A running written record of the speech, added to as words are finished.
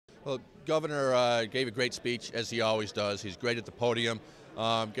Well, Governor gave a great speech, as he always does. He's great at the podium.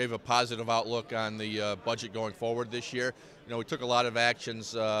 Gave a positive outlook on the budget going forward this year. You know, we took a lot of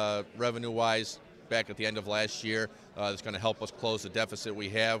actions revenue-wise back at the end of last year that's going to help us close the deficit we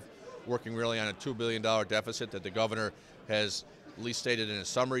have, working really on a $2 billion deficit that the governor has at least stated in a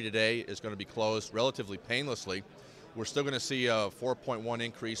summary today is going to be closed relatively painlessly. We're still going to see a 4.1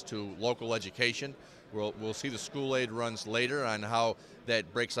 increase to local education. We'll see the school aid runs later on how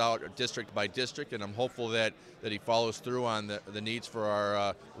that breaks out district by district, and I'm hopeful that he follows through on the needs for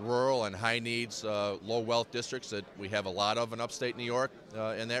our rural and high needs, low wealth districts that we have a lot of in upstate New York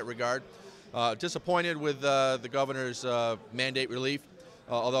in that regard. Disappointed with the governor's mandate relief,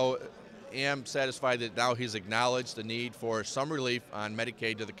 although I am satisfied that now he's acknowledged the need for some relief on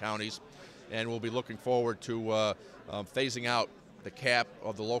Medicaid to the counties, and we'll be looking forward to phasing out the cap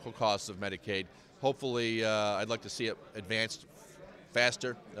of the local costs of Medicaid. Hopefully, I'd like to see it advanced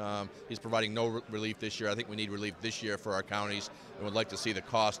faster. He's providing no relief this year. I think we need relief this year for our counties, and would like to see the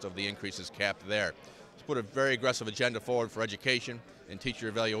cost of the increases capped there. He's put a very aggressive agenda forward for education and teacher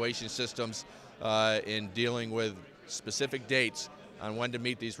evaluation systems in dealing with specific dates on when to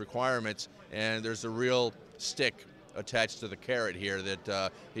meet these requirements, and there's a real stick attached to the carrot here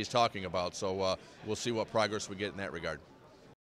that he's talking about. So we'll see what progress we get in that regard.